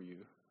goat for you."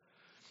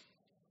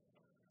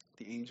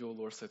 The angel of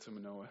the Lord said to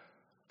Manoah,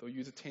 "Though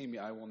you detain me,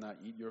 I will not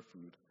eat your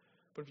food.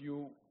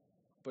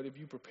 But if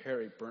you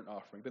prepare a burnt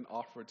offering, then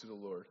offer it to the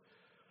Lord."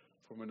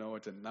 For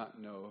Manoah did not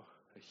know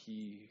that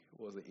he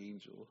was an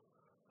angel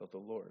of the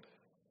Lord.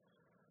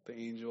 The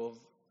angel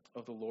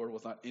of the Lord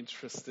was not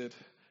interested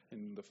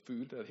in the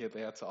food that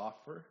they had to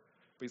offer.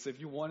 But he said,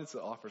 if you wanted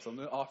to offer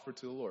something, offer it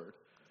to the Lord.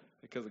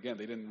 Because again,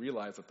 they didn't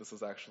realize that this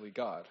is actually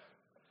God.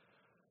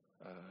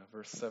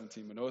 Verse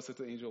 17, Manoah said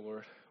to the angel of the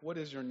Lord, "What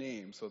is your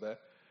name, so that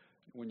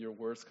when your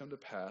words come to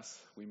pass,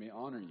 we may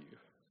honor you?"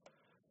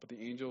 But the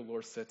angel of the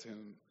Lord said to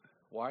him,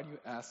 "Why do you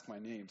ask my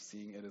name,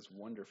 seeing it is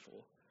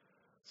wonderful?"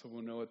 So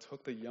Manoah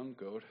took the young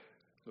goat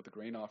with the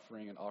grain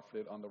offering and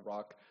offered it on the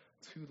rock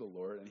to the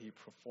Lord, and he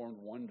performed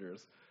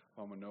wonders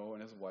while Manoah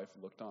and his wife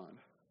looked on.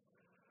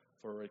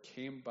 For it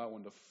came about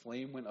when the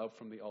flame went up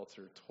from the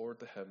altar toward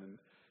the heaven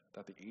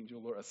that the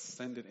angel Lord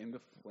ascended in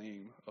the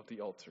flame of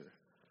the altar.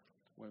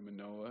 When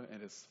Manoah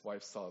and his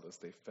wife saw this,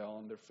 they fell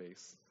on their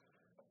faces.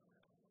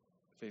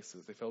 They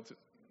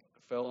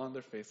fell on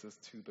their faces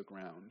to the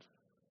ground.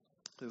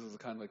 This is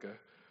kind of like a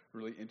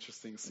really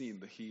interesting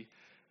scene.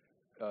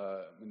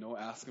 Manoah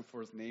asked him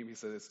for his name. He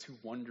said, "It's too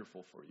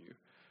wonderful for you."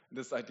 And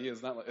this idea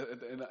is not like,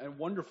 and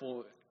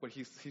wonderful. What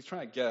he's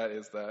trying to get at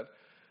is that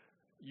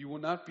you will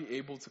not be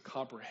able to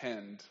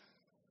comprehend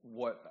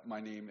what my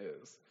name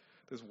is.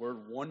 This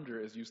word wonder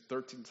is used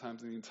 13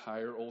 times in the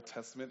entire Old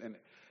Testament, and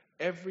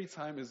every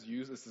time it's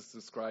used is to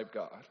describe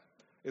God.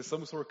 It's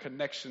some sort of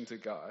connection to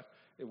God,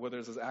 whether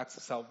it's his acts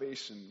of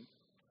salvation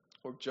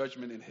or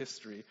judgment in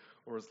history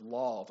or his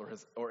law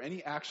or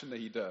any action that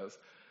he does.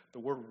 The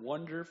word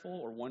wonderful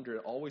or wonder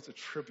always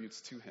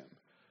attributes to him.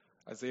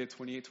 Isaiah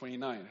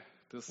 28:29.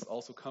 This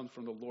also comes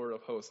from the Lord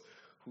of hosts,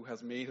 who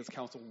has made his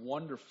counsel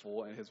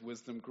wonderful and his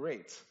wisdom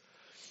great.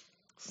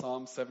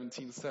 Psalm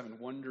 17:7.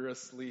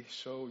 Wondrously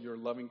show your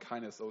loving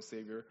kindness, O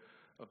Savior,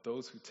 of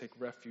those who take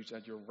refuge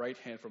at your right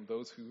hand from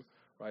those who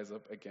rise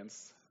up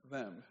against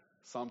them.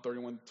 Psalm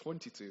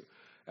 31:22.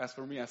 As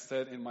for me, I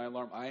said in my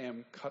alarm, I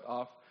am cut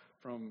off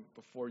from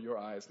before your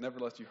eyes.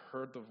 Nevertheless, you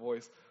heard the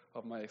voice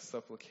of my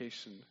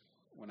supplication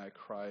when I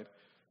cried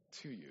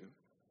to you.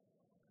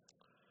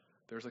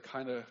 There's a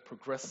kind of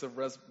progressive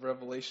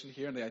revelation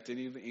here, and the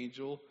identity of the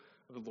angel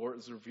of the Lord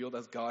is revealed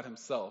as God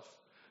himself.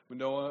 When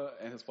Noah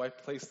and his wife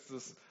placed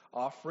this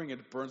offering,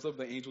 it burns up,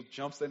 the angel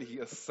jumps in, he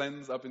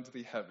ascends up into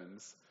the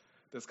heavens.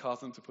 This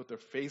caused them to put their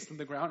face in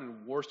the ground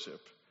and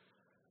worship.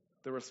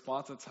 The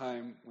response at the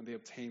time when they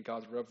obtained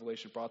God's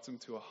revelation brought them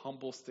to a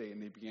humble state,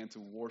 and they began to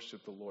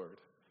worship the Lord.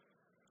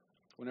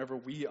 Whenever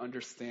we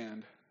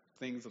understand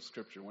things of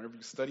Scripture, whenever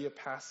you study a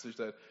passage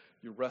that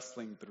you're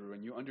wrestling through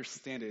and you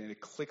understand it and it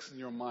clicks in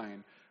your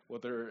mind,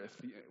 whether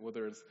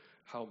it's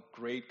how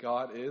great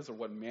God is or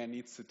what man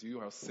needs to do,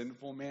 or how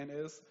sinful man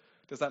is,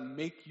 does that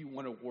make you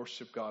want to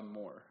worship God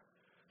more?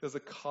 Does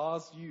it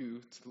cause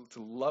you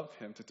to love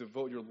him, to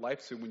devote your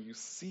life to him when you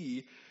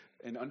see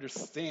and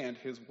understand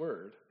his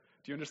word?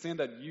 Do you understand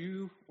that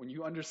when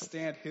you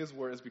understand his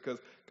word, is because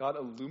God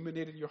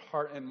illuminated your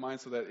heart and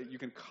mind so that you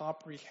can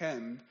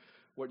comprehend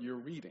what you're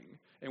reading?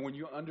 And when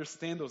you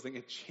understand those things,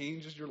 it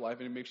changes your life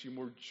and it makes you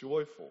more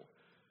joyful.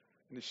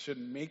 And it should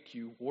make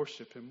you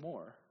worship him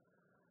more.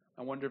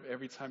 I wonder if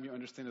every time you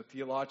understand a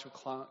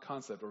theological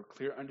concept or a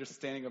clear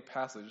understanding of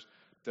passage,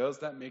 does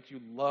that make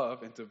you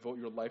love and devote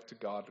your life to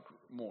God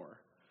more?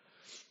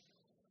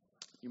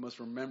 You must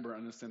remember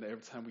and understand that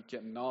every time we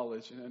get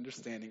knowledge and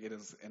understanding, it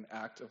is an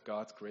act of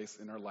God's grace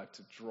in our life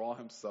to draw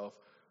himself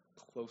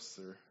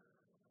closer,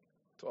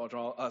 to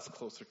draw us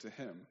closer to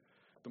him.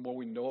 The more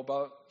we know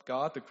about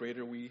God, the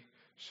greater we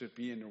should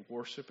be in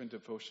worship and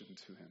devotion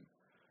to him.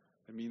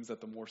 It means that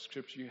the more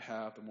scripture you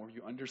have, the more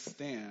you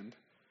understand,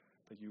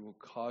 that you will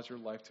cause your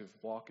life to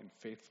walk in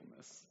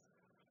faithfulness.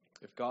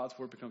 If God's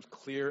word becomes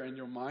clear in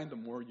your mind, the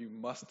more you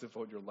must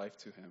devote your life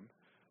to him.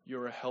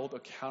 You are held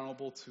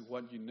accountable to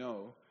what you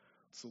know,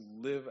 to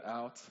live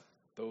out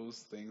those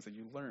things that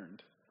you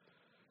learned.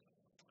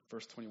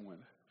 Verse 21.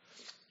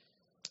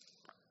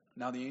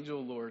 Now the angel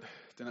of the Lord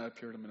did not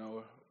appear to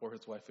Manoah or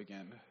his wife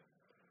again.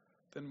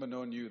 Then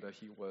Manoah knew that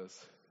he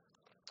was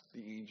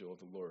the angel of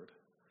the Lord.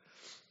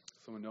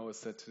 So Manoah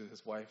said to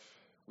his wife,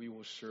 "We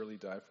will surely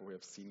die, for we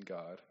have seen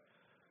God."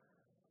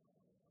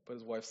 But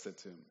his wife said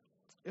to him,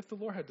 "If the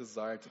Lord had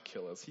desired to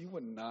kill us, he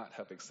would not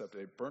have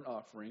accepted a burnt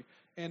offering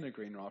and a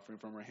grain offering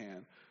from our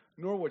hand,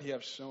 nor would he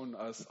have shown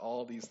us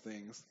all these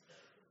things,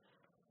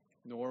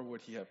 nor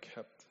would he have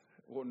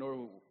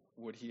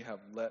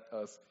let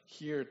us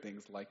hear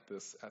things like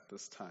this at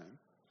this time."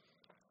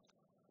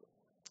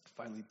 It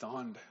finally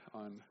dawned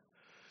on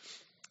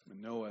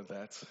Manoah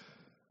that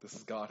this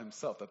is God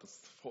himself, that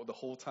the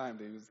whole time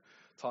that he was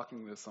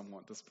talking to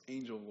someone, this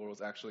angel of the Lord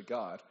was actually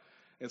God.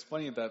 It's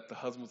funny that the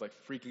husband was like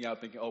freaking out,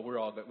 thinking, "Oh, we're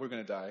going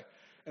to die,"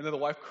 and then the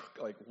wife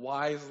like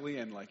wisely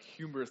and like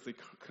humorously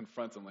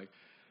confronts him, like,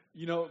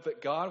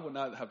 that God would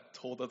not have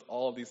told us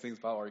all of these things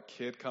about our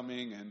kid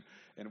coming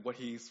and what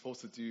he's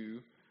supposed to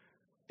do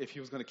if he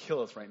was going to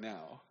kill us right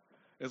now.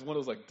 It's one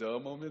of those like duh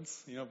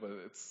moments, but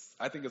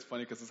I think it's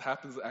funny because this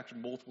happens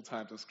actually multiple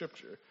times in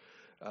Scripture.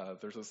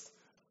 There's this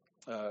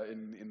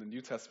in the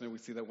New Testament, we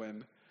see that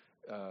when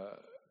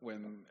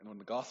in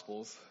the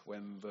Gospels,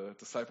 when the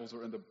disciples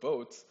were in the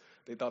boats,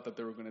 they thought that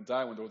they were going to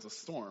die when there was a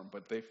storm,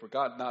 but they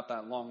forgot not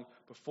that long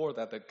before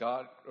that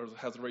God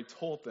has already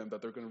told them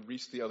that they're going to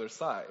reach the other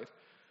side.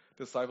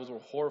 The disciples were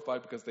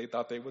horrified because they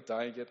thought they would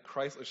die, and yet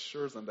Christ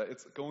assures them that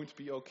it's going to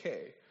be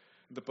okay.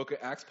 In the book of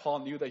Acts, Paul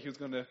knew that he was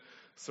going to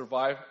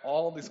survive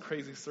all these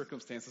crazy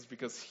circumstances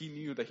because he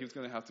knew that he was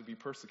going to have to be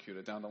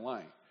persecuted down the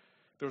line.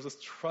 There was this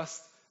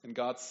trust in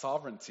God's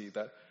sovereignty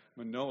that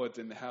Manoah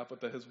didn't have,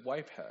 but that his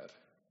wife had.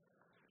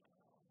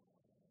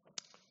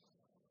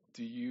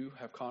 Do you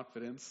have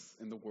confidence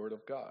in the Word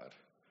of God?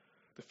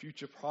 The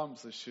future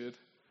promises should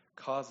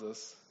cause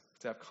us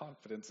to have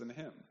confidence in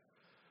him.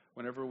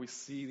 Whenever we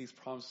see these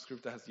promises of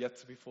Scripture that has yet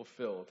to be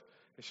fulfilled,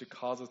 it should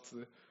cause us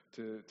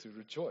to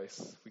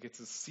rejoice. We get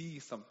to see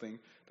something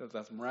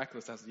that's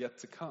miraculous that's yet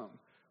to come.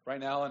 Right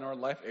now in our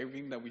life,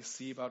 everything that we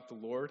see about the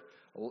Lord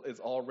is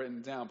all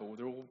written down, but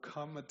there will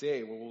come a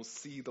day where we'll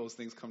see those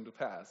things come to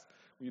pass.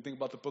 When you think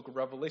about the book of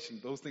Revelation,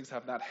 those things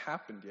have not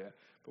happened yet.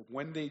 But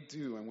when they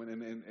do,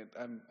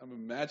 and I'm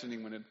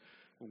imagining when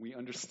we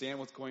understand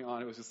what's going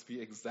on, it will just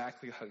be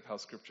exactly how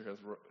Scripture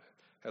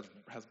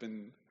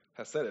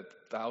has said it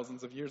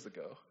thousands of years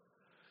ago.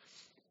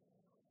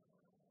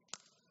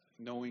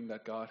 Knowing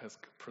that God has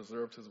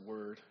preserved His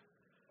word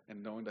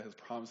and knowing that His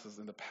promises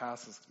in the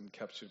past has been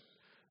kept should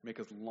make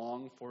us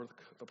long for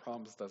the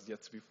promise that's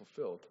yet to be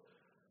fulfilled.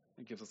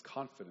 It gives us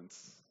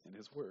confidence in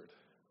His word.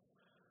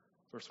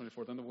 Verse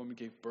 24, then the woman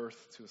gave birth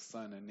to a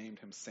son and named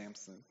him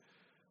Samson.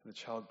 And the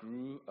child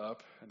grew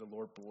up and the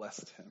Lord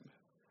blessed him.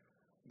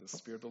 The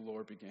Spirit of the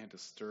Lord began to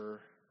stir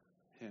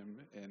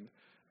him in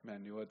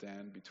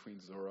Manuadan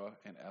between Zorah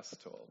and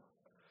Eshtaol.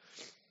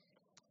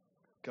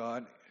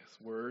 God's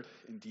word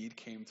indeed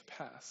came to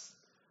pass.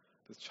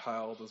 This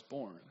child was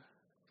born.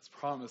 His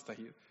promise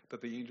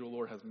that the angel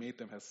Lord has made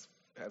them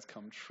has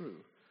come true.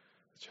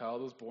 The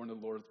child was born, the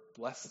Lord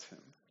blessed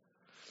him.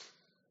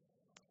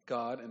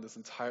 God in this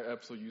entire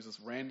episode uses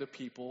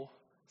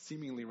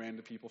seemingly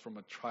random people from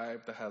a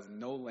tribe that has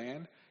no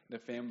land and a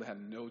family that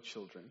had no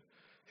children.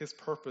 His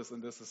purpose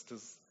in this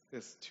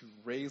is to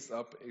raise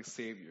up a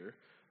Savior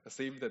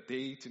that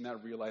they do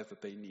not realize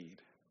that they need.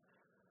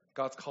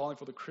 God's calling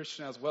for the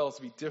Christian as well is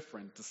to be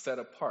different, to set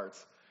apart.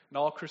 And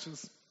all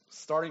Christians'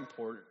 starting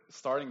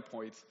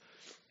point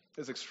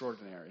is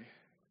extraordinary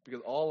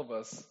because all of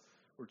us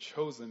were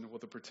chosen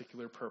with a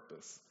particular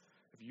purpose.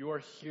 If you are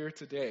here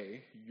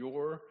today,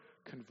 your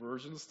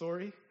conversion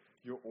story,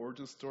 your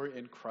origin story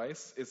in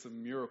Christ is a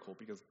miracle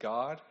because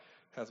God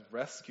has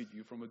rescued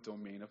you from a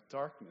domain of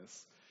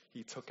darkness.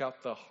 He took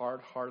out the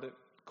hard-hearted,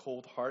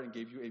 cold heart and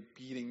gave you a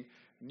beating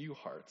new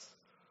heart.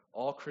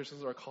 All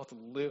Christians are called to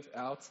live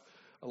out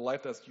a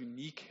life that's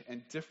unique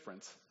and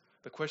different.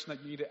 The question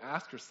that you need to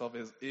ask yourself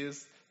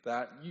is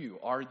that you?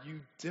 Are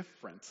you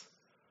different?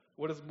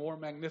 What is more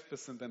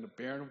magnificent than a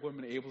barren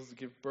woman able to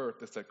give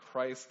birth is that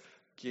Christ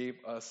gave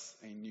us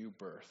a new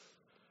birth.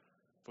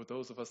 For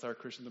those of us that are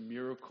Christians, the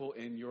miracle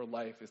in your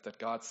life is that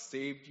God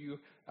saved you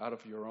out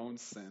of your own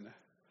sin.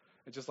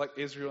 And just like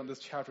Israel in this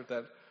chapter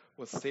that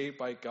was saved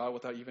by God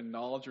without even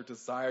knowledge or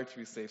desire to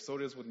be saved, so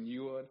it is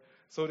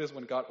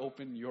when God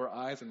opened your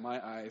eyes and my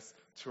eyes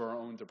to our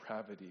own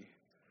depravity.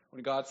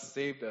 When God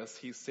saved us,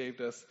 He saved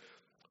us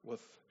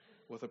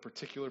with a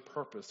particular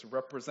purpose, to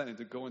represent and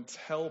to go and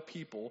tell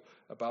people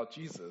about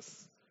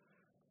Jesus.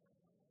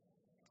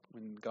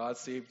 When God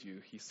saved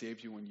you, He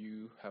saved you when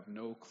you have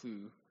no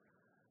clue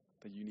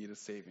that you needed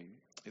saving.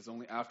 It's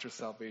only after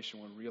salvation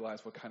when we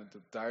realize what kind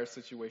of dire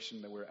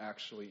situation that we're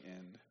actually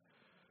in.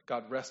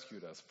 God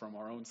rescued us from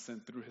our own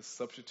sin through His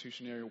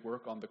substitutionary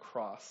work on the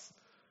cross.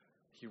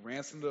 He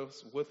ransomed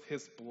us with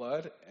His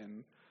blood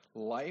and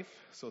life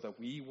so that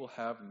we will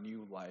have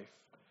new life.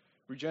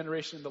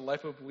 Regeneration in the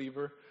life of a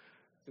believer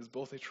is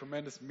both a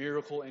tremendous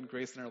miracle and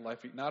grace in our life.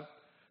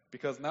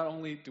 Because not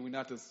only do we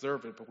not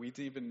deserve it, but we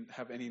didn't even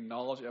have any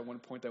knowledge at one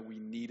point that we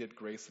needed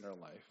grace in our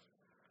life.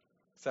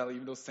 Sadly,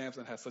 even though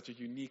Samson has such a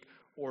unique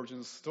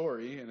origin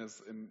story in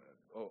his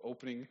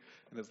opening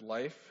in his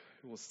life,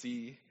 we'll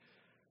see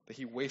that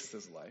he wastes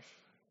his life.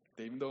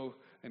 That even though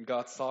in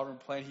God's sovereign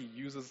plan He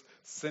uses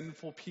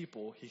sinful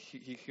people,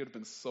 he could have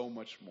been so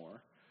much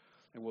more.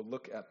 And we'll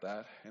look at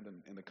that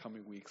in the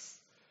coming weeks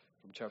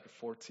from chapter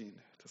 14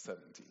 to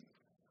 17.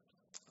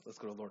 Let's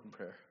go to the Lord in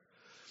prayer.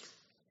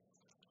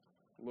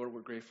 Lord,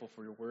 we're grateful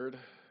for your word.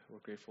 We're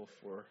grateful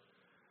for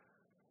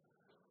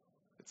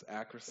its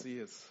accuracy,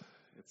 its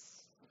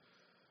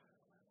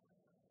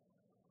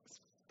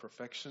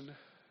perfection.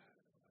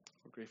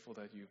 We're grateful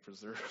that you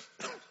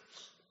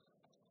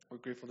we're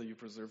grateful that you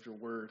preserved your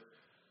word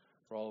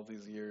for all of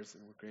these years,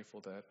 and we're grateful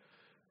that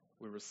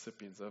we're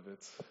recipients of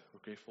it. We're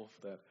grateful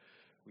that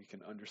we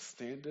can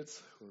understand it.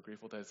 We're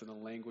grateful that it's in a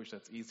language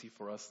that's easy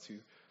for us to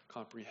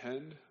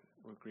comprehend.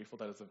 We're grateful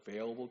that it's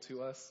available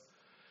to us.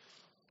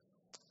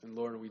 And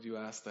Lord, we do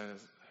ask that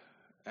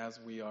as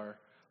we are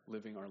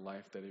living our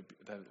life, that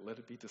let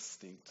it be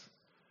distinct.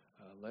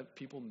 Let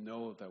people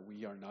know that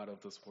we are not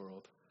of this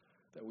world,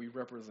 that we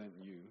represent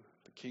you,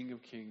 the King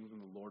of Kings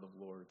and the Lord of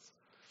Lords,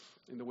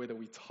 in the way that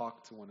we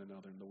talk to one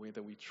another, in the way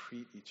that we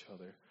treat each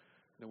other,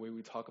 in the way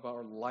we talk about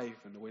our life,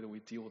 and the way that we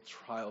deal with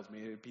trials. May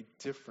it be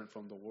different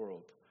from the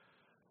world.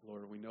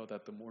 Lord, we know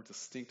that the more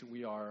distinct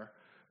we are,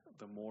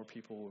 the more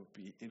people will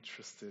be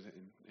interested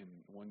in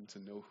wanting to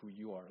know who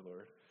you are,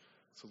 Lord.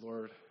 So,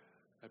 Lord,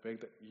 I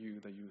beg that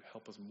you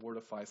help us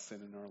mortify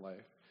sin in our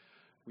life.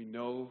 We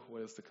know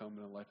what is to come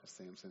in the life of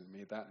Samson.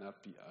 May that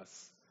not be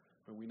us.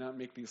 May we not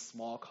make these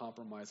small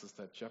compromises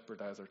that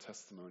jeopardize our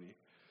testimony.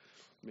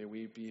 May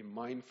we be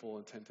mindful,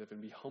 attentive, and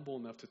be humble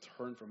enough to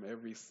turn from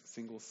every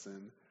single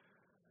sin,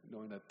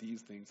 knowing that these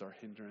things are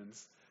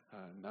hindrance,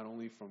 not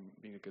only from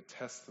being a good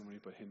testimony,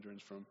 but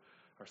hindrance from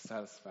our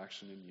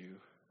satisfaction in you.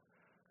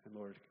 And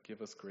Lord,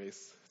 give us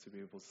grace to be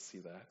able to see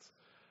that.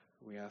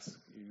 We ask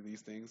you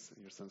these things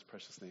in your Son's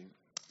precious name.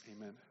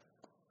 Amen.